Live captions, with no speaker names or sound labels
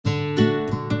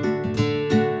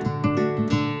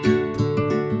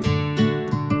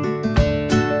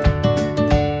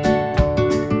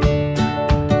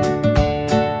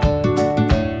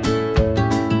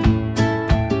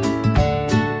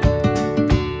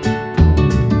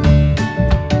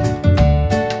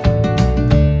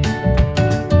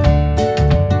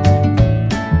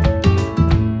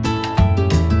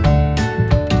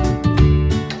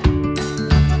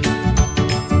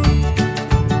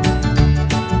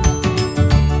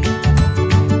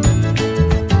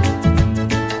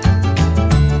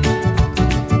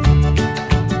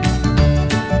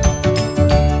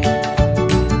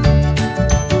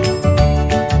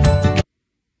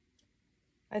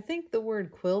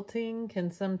quilting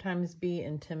can sometimes be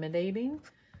intimidating,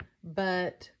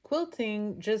 but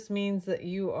quilting just means that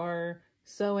you are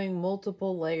sewing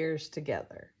multiple layers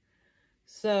together.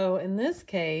 So in this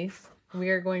case, we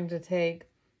are going to take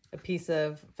a piece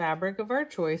of fabric of our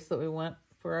choice that we want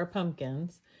for our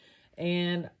pumpkins,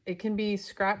 and it can be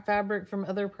scrap fabric from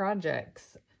other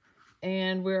projects.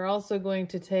 And we're also going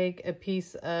to take a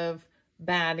piece of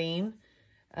batting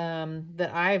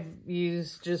that I've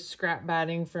used, just scrap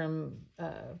batting from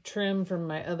trim from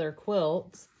my other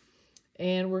quilts.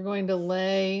 And we're going to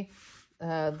lay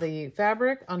the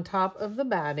fabric on top of the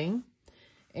batting.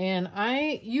 And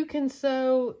you can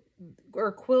sew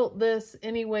or quilt this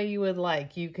any way you would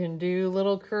like. You can do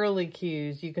little curly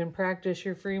cues. You can practice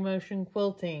your free motion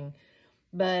quilting.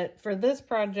 But for this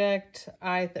project,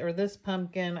 or this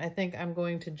pumpkin, I think I'm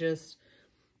going to just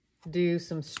do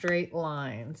some straight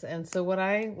lines. And so what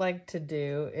I like to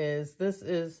do is, this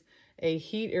is a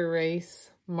heat erase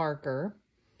marker,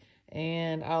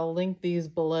 and I'll link these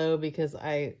below because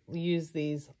I use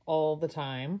these all the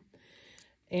time.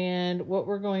 And what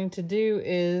we're going to do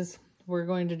is we're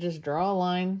going to just draw a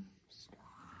line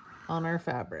on our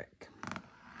fabric.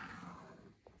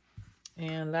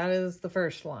 And that is the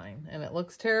first line. And it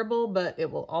looks terrible, but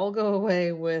it will all go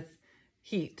away with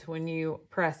heat when you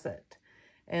press it.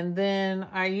 And then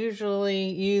I usually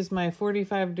use my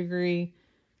 45-degree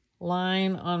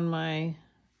line on my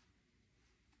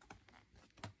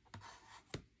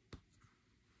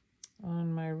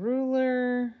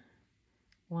ruler.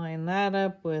 Line that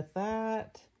up with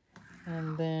that.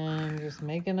 And then just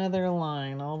make another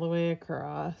line all the way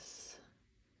across.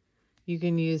 You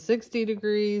can use 60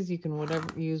 degrees. You can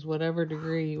use whatever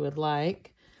degree you would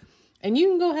like. And you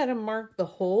can go ahead and mark the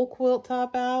whole quilt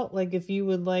top out. Like if you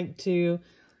would like to,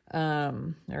 I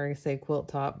already say quilt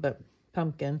top, but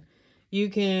pumpkin. You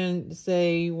can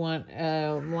say you want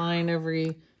a line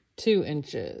every 2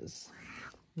 inches.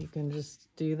 You can just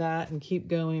do that and keep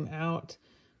going out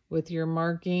with your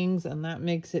markings, and that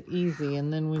makes it easy.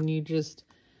 And then when you just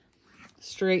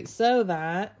straight sew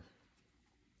that,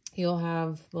 you'll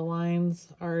have the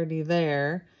lines already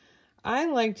there. I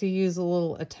like to use a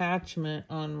little attachment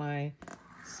on my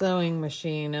sewing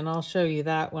machine, and I'll show you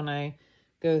that when I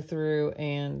go through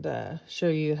and show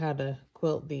you how to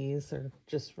quilt these, or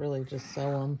just really just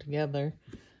sew them together.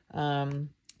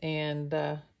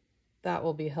 That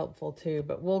will be helpful too.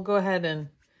 But we'll go ahead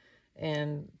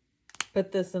and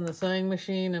put this in the sewing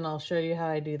machine, and I'll show you how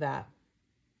I do that.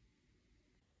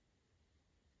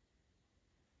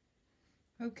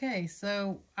 Okay,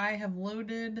 so I have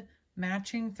loaded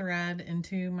matching thread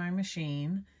into my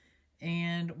machine,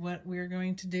 and what we're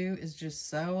going to do is just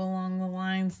sew along the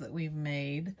lines that we've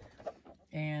made,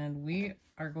 and we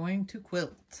are going to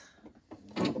quilt.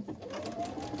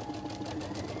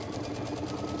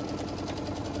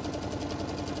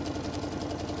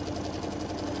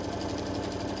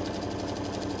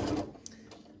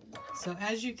 So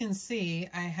as you can see,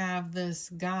 I have this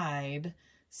guide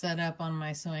set up on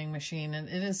my sewing machine, and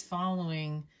it is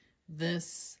following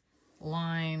this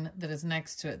line that is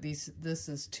next to it. This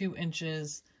is 2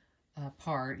 inches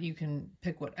apart. You can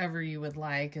pick whatever you would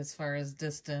like as far as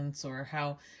distance or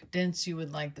how dense you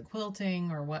would like the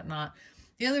quilting or whatnot.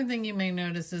 The other thing you may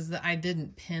notice is that I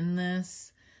didn't pin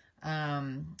this.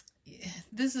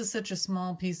 This is such a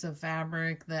small piece of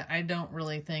fabric that I don't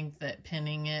really think that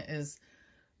pinning it is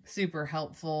super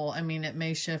helpful. I mean, it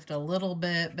may shift a little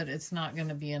bit, but it's not going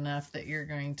to be enough that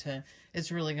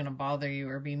it's really going to bother you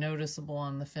or be noticeable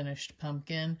on the finished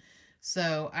pumpkin.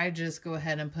 So I just go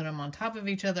ahead and put them on top of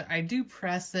each other. I do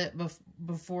press it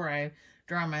before I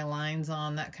draw my lines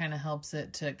on. That kind of helps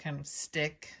it to kind of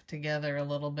stick together a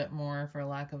little bit more, for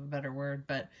lack of a better word.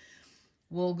 But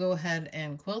we'll go ahead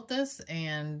and quilt this,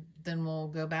 and then we'll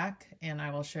go back and I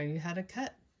will show you how to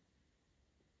cut.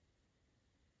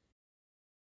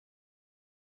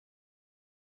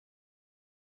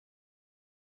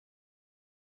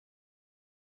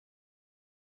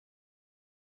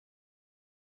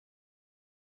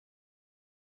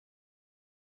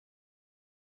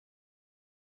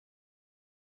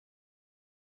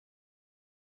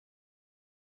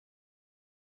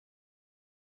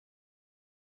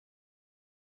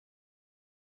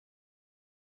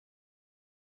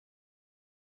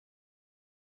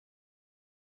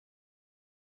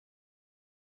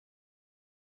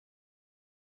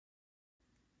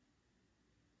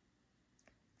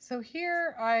 So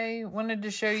here I wanted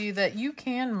to show you that you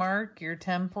can mark your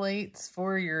templates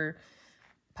for your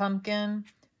pumpkin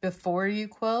before you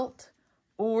quilt,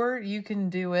 or you can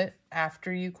do it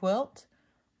after you quilt,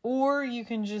 or you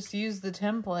can just use the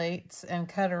templates and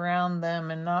cut around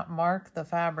them and not mark the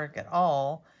fabric at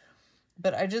all.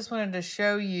 but I just wanted to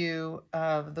show you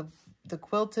the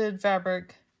quilted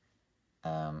fabric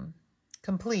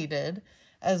completed,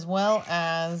 as well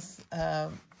as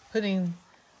putting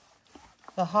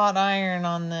the hot iron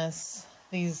on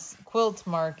these quilt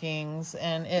markings,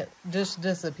 and it just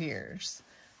disappears.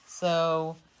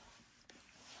 So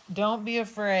don't be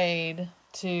afraid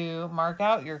to mark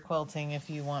out your quilting if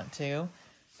you want to,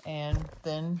 and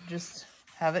then just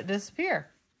have it disappear.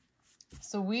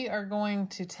 So we are going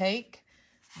to take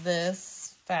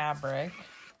this fabric,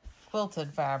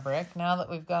 quilted fabric, now that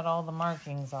we've got all the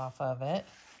markings off of it,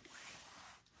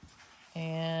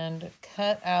 and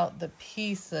cut out the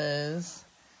pieces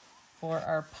for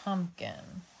our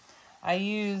pumpkin. I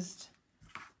used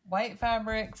white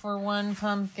fabric for one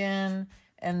pumpkin,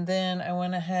 and then I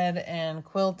went ahead and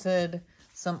quilted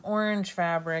some orange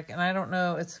fabric, and I don't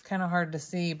know, it's kind of hard to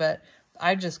see, but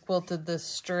I just quilted this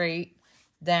straight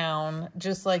down,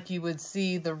 just like you would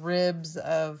see the ribs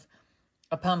of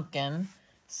a pumpkin.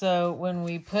 So when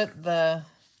we put the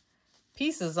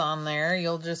pieces on there,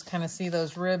 you'll just kind of see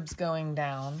those ribs going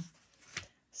down.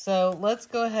 So let's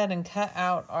go ahead and cut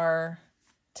out our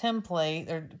template,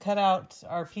 or cut out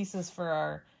our pieces for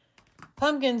our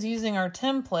pumpkins using our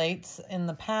templates in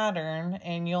the pattern,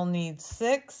 and you'll need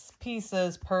 6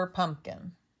 pieces per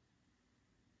pumpkin.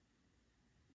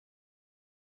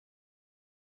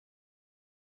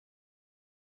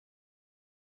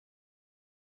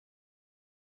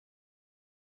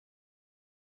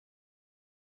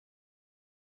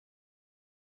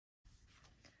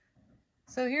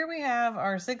 So here we have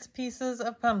our 6 pieces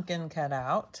of pumpkin cut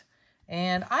out,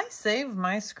 and I saved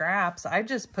my scraps. I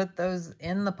just put those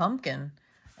in the pumpkin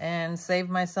and saved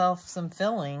myself some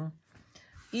filling.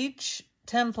 Each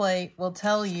template will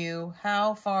tell you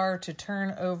how far to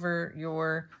turn over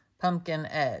your pumpkin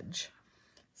edge.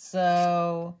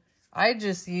 So I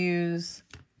just use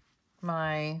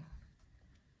my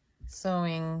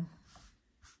sewing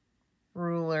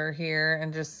ruler here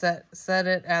and just set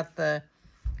it at the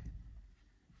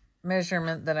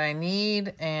measurement that I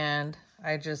need, and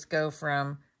I just go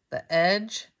from the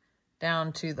edge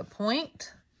down to the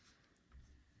point,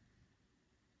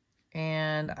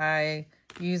 and I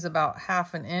use about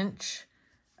 1/2 inch,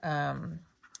 and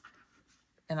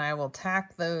I will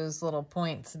tack those little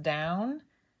points down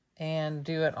and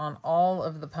do it on all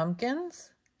of the pumpkins,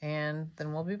 and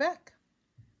then we'll be back.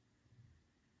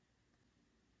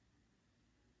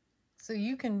 So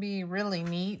you can be really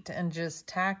neat and just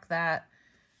tack that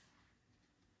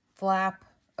flap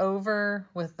over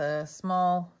with a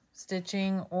small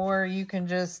stitching, or you can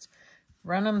just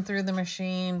run them through the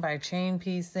machine by chain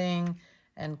piecing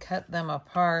and cut them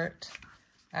apart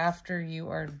after you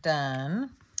are done.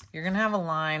 You're gonna have a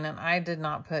line, and I did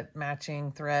not put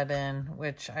matching thread in,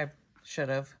 which I should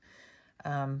have,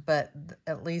 but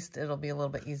at least it'll be a little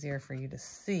bit easier for you to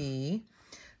see.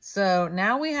 So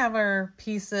now we have our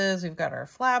pieces, we've got our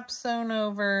flaps sewn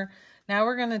over. Now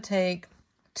we're gonna take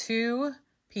 2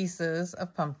 pieces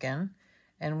of pumpkin,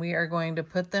 and we are going to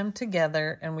put them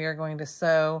together, and we are going to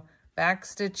sew back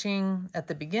stitching at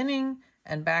the beginning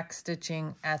and back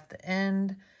stitching at the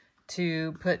end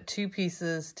to put 2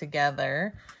 pieces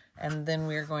together, and then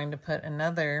we're going to put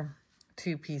another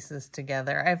 2 pieces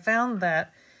together. I found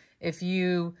that if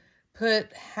you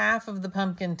put half of the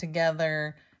pumpkin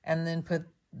together and then put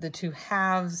the 2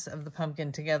 halves of the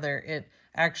pumpkin together, it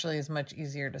actually is much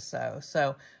easier to sew.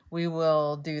 So we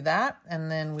will do that,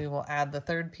 and then we will add the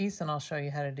 3rd piece, and I'll show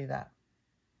you how to do that.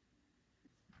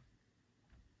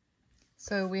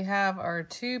 So we have our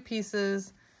 2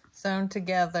 pieces sewn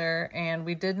together, and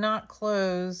we did not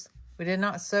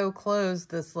sew close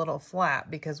this little flap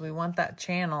because we want that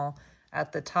channel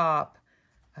at the top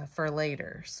for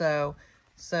later. So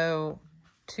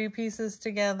 2 pieces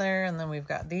together, and then we've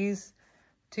got these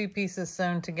 2 pieces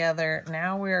sewn together.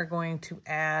 Now we are going to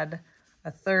add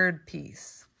a 3rd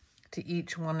piece to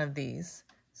each one of these.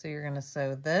 So you're going to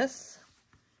sew this,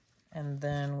 and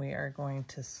then we are going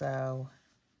to sew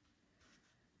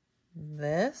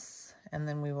this, and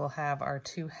then we will have our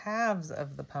 2 halves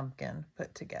of the pumpkin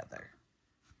put together.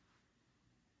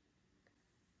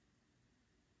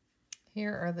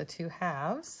 Here are the 2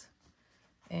 halves,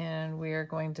 and we are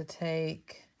going to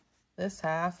take this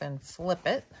half and flip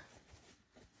it,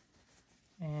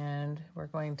 and we're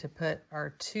going to put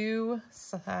our 2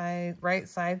 right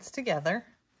sides together.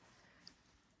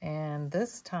 And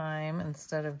this time,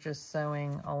 instead of just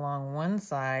sewing along one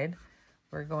side,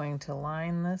 we're going to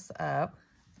line this up.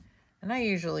 And I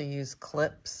usually use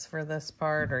clips for this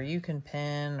part, or you can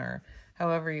pin, or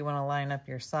however you want to line up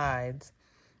your sides.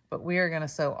 But we are going to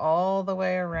sew all the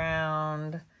way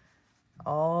around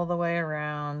all the way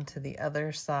around to the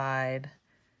other side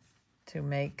to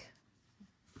make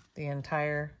the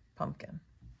entire pumpkin.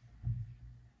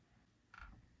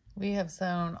 We have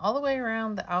sewn all the way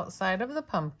around the outside of the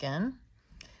pumpkin,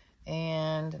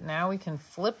 and now we can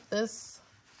flip this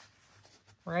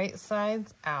right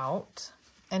sides out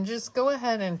and just go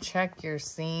ahead and check your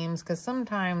seams, because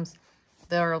sometimes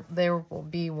there will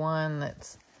be one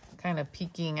that's kind of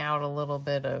peeking out a little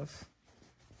bit of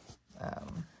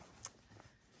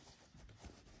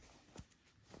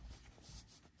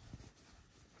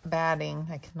batting.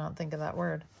 I cannot think of that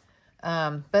word.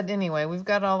 But anyway, we've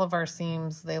got all of our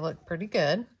seams. They look pretty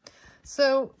good.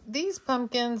 So these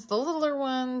pumpkins, the littler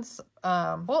ones,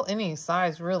 well, any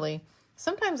size really,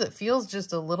 sometimes it feels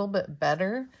just a little bit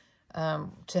better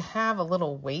to have a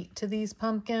little weight to these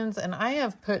pumpkins. And I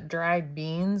have put dried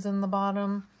beans in the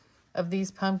bottom of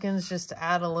these pumpkins just to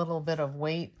add a little bit of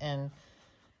weight, and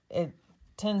it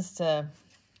tends to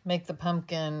make the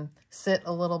pumpkin sit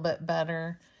a little bit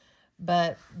better.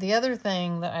 But the other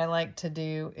thing that I like to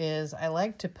do is I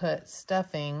like to put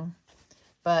stuffing,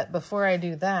 but before I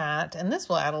do that, and this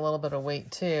will add a little bit of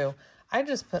weight too, I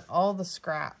just put all the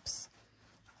scraps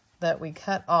that we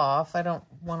cut off. I don't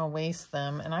want to waste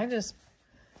them, and I just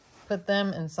put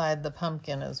them inside the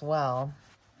pumpkin as well.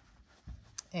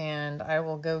 And I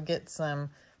will go get some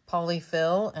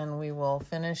polyfill and we will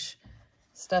finish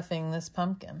stuffing this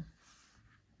pumpkin.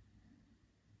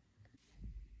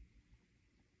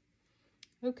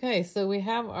 Okay, so we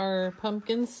have our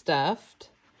pumpkin stuffed,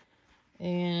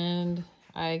 and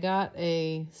I got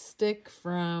a stick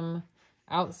from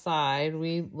outside.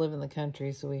 We live in the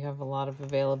country, so we have a lot of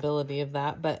availability of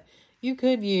that, but you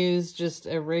could use just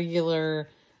a regular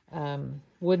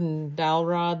wooden dowel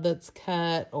rod that's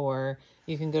cut, or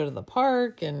you can go to the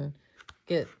park and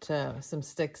get some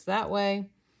sticks that way.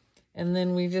 And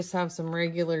then we just have some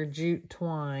regular jute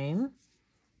twine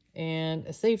and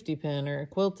a safety pin or a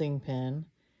quilting pin.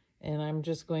 And I'm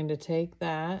just going to take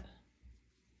that,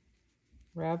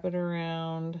 wrap it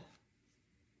around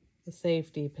the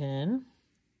safety pin,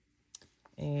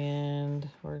 and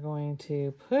we're going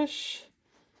to push.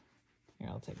 Here,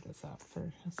 I'll take this out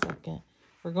for a second.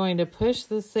 We're going to push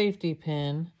the safety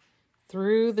pin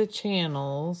through the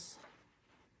channels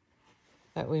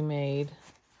that we made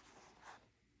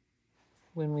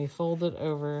when we folded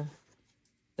over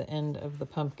the end of the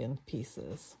pumpkin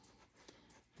pieces.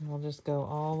 And we'll just go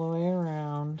all the way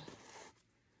around.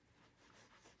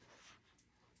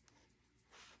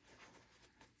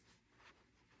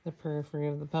 The periphery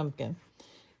of the pumpkin.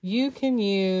 You can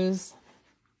use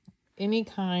any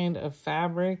kind of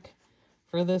fabric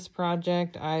for this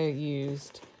project. I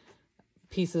used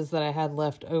pieces that I had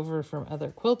left over from other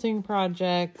quilting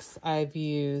projects. I've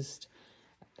used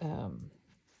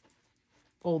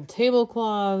old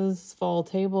tablecloths, fall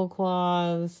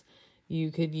tablecloths. You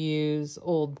could use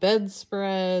old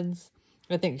bedspreads.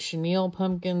 I think chenille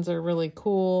pumpkins are really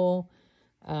cool.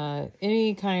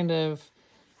 Any kind of,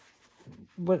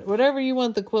 whatever you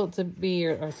want the quilt to be,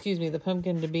 or excuse me, the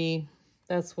pumpkin to be,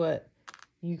 that's what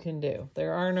you can do.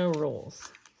 There are no rules.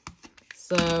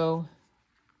 So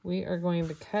we are going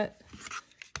to cut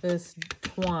this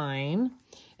twine.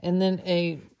 And then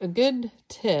a good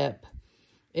tip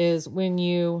is when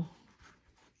you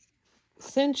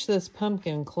cinch this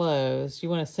pumpkin closed, you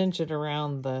want to cinch it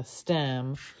around the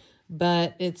stem,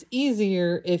 but it's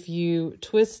easier if you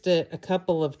twist it a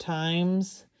couple of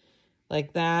times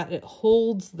like that. It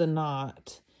holds the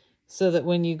knot so that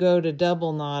when you go to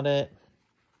double knot it,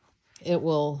 it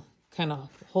will kind of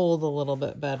hold a little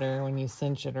bit better when you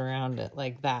cinch it around it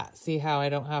like that. See how I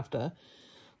don't have to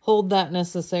hold that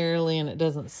necessarily and it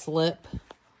doesn't slip.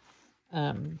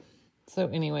 So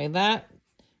anyway, that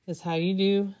is how you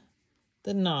do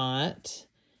the knot.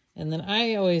 And then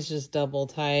I always just double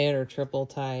tie it or triple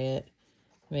tie it.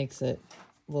 Makes it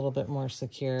a little bit more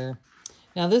secure.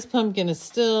 Now this pumpkin is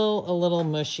still a little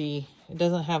mushy. It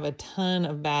doesn't have a ton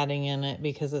of batting in it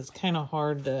because it's kind of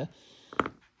hard to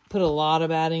put a lot of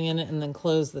batting in it and then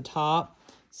close the top.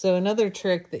 So another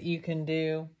trick that you can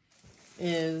do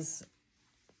is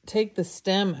take the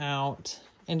stem out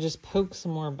and just poke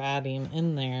some more batting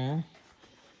in there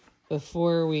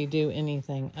before we do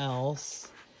anything else.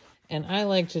 And I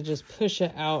like to just push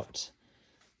it out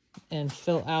and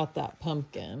fill out that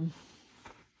pumpkin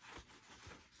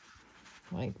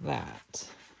like that.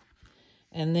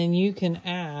 And then you can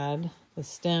add the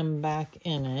stem back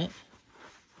in it.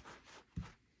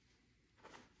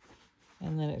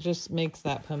 And then it just makes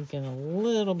that pumpkin a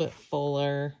little bit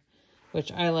fuller,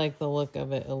 which I like the look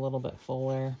of it a little bit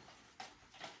fuller.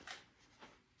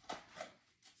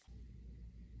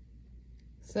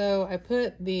 So I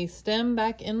put the stem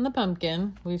back in the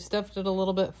pumpkin. We've stuffed it a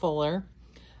little bit fuller.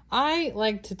 I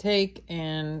like to take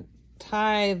and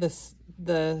tie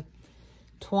the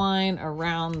twine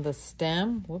around the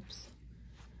stem. Whoops.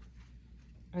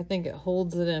 I think it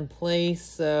holds it in place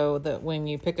so that when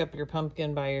you pick up your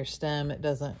pumpkin by your stem, it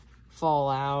doesn't fall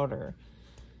out or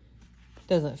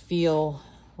doesn't feel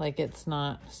like it's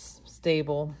not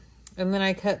stable. And then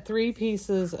I cut 3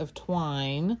 pieces of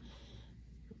twine,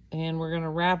 and we're going to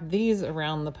wrap these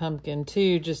around the pumpkin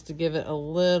too, just to give it a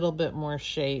little bit more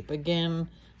shape. Again,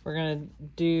 we're going to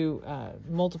do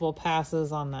multiple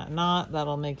passes on that knot.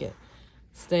 That'll make it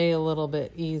stay a little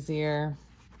bit easier.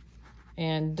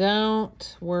 And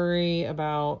don't worry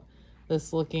about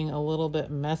this looking a little bit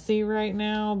messy right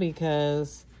now,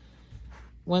 because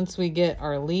once we get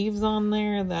our leaves on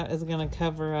there, that is going to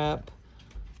cover up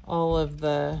all of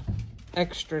the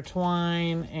extra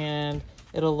twine and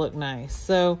it'll look nice.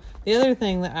 So the other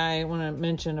thing that I want to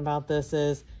mention about this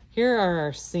is here are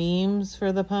our seams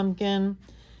for the pumpkin.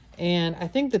 And I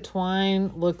think the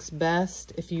twine looks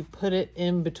best if you put it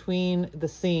in between the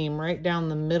seam, right down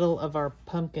the middle of our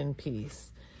pumpkin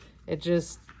piece. It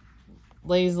just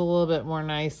lays a little bit more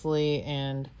nicely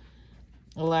and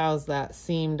allows that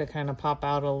seam to kind of pop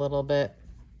out a little bit.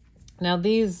 Now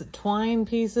these twine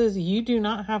pieces, you do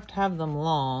not have to have them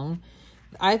long.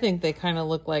 I think they kind of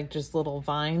look like just little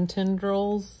vine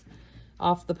tendrils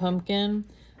off the pumpkin.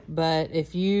 But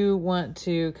if you want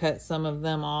to cut some of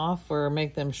them off or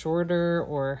make them shorter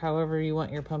or however you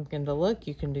want your pumpkin to look,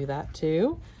 you can do that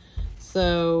too.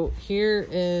 So here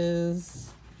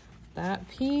is that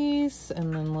piece,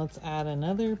 and then let's add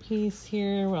another piece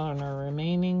here on our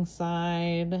remaining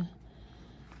side.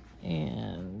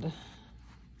 And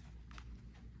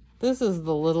this is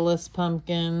the littlest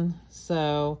pumpkin,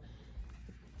 so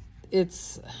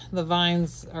the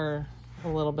vines are a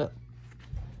little bit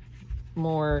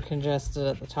more congested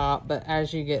at the top, but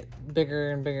as you get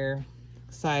bigger and bigger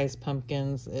size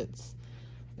pumpkins, it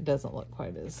doesn't look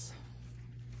quite as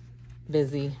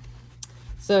busy.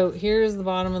 So here's the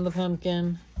bottom of the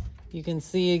pumpkin. You can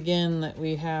see again that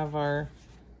we have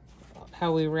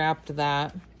how we wrapped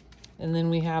that, and then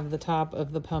we have the top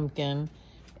of the pumpkin.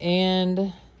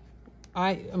 And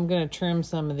I'm going to trim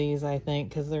some of these, I think,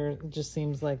 because it just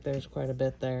seems like there's quite a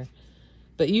bit there.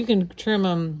 But you can trim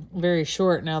them very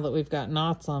short now that we've got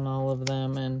knots on all of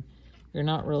them, and you're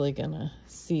not really going to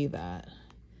see that.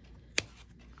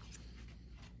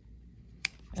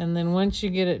 And then once you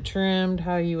get it trimmed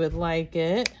how you would like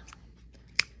it,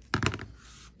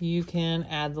 you can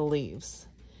add the leaves.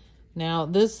 Now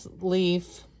this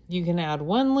leaf, you can add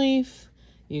 1 leaf,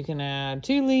 you can add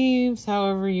 2 leaves,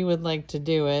 however you would like to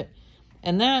do it.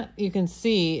 And that, you can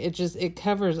see, it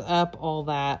covers up all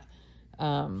that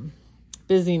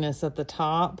busyness at the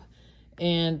top.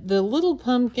 And the little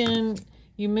pumpkin,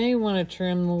 you may want to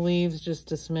trim the leaves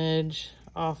just a smidge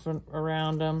off and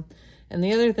around them. And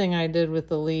the other thing I did with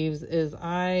the leaves is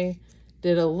I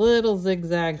did a little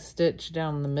zigzag stitch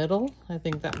down the middle. I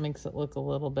think that makes it look a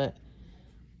little bit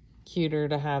cuter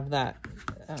to have that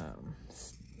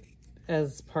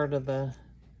as part of the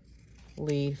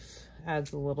leaf.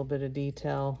 Adds a little bit of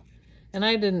detail. And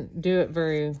I didn't do it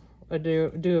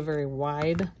do a very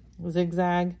wide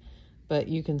zigzag, but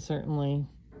you can certainly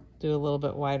do a little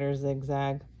bit wider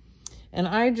zigzag. And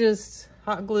I just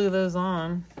hot glue those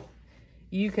on.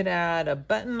 You could add a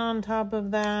button on top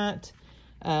of that,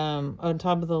 on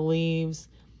top of the leaves.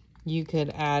 You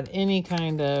could add any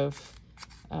kind of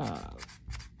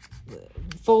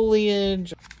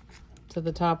foliage to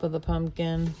the top of the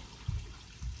pumpkin.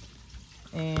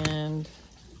 And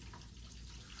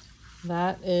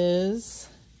that is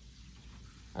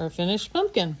our finished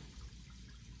pumpkin.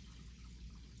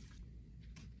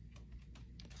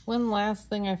 One last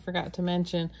thing I forgot to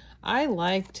mention, I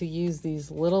like to use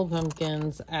these little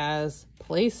pumpkins as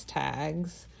place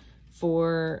tags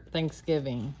for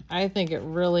Thanksgiving. I think it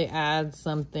really adds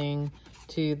something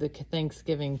to the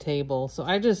Thanksgiving table. So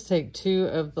I just take 2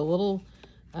 of the little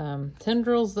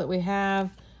tendrils that we have.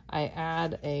 I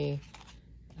add a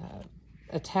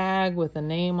tag with a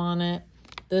name on it.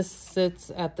 This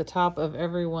sits at the top of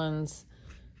everyone's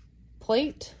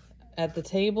plate at the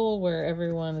table where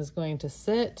everyone is going to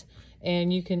sit,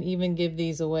 and you can even give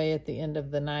these away at the end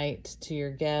of the night to your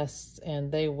guests,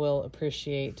 and they will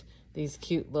appreciate these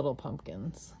cute little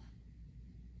pumpkins.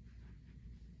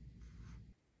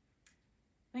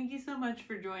 Thank you so much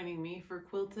for joining me for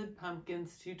Quilted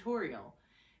Pumpkins tutorial.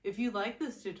 If you like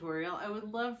this tutorial, I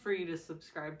would love for you to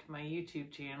subscribe to my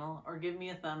YouTube channel or give me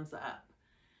a thumbs up.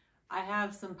 I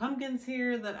have some pumpkins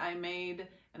here that I made,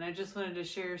 and I just wanted to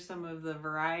share some of the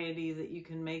variety that you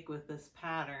can make with this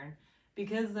pattern.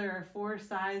 Because there are 4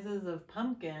 sizes of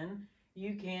pumpkin,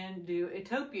 you can do a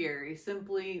topiary.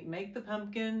 Simply make the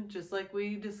pumpkin just like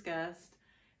we discussed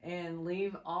and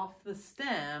leave off the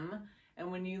stem.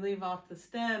 And when you leave off the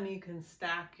stem, you can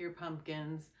stack your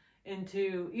pumpkins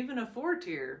into even a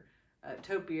 4-tier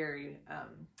topiary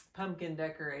pumpkin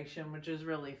decoration, which is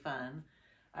really fun.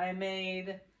 I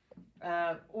made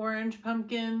orange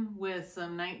pumpkin with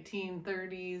some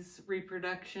 1930s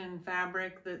reproduction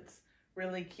fabric that's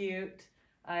really cute.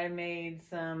 I made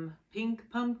some pink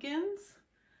pumpkins.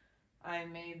 I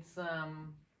made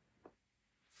some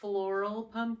floral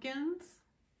pumpkins.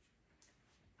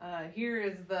 Here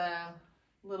is the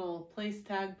little place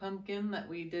tag pumpkin that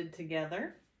we did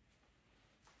together.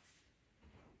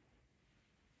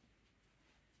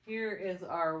 Here is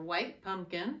our white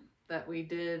pumpkin that we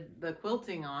did the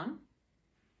quilting on.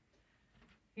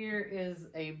 Here is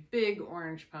a big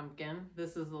orange pumpkin.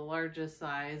 This is the largest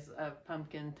size of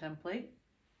pumpkin template.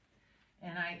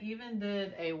 And I even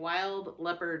did a wild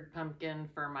leopard pumpkin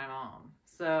for my mom.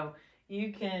 So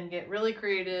you can get really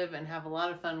creative and have a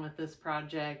lot of fun with this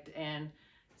project, and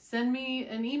send me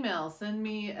an email, send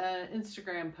me an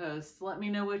Instagram post. Let me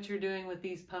know what you're doing with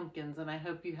these pumpkins, and I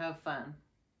hope you have fun.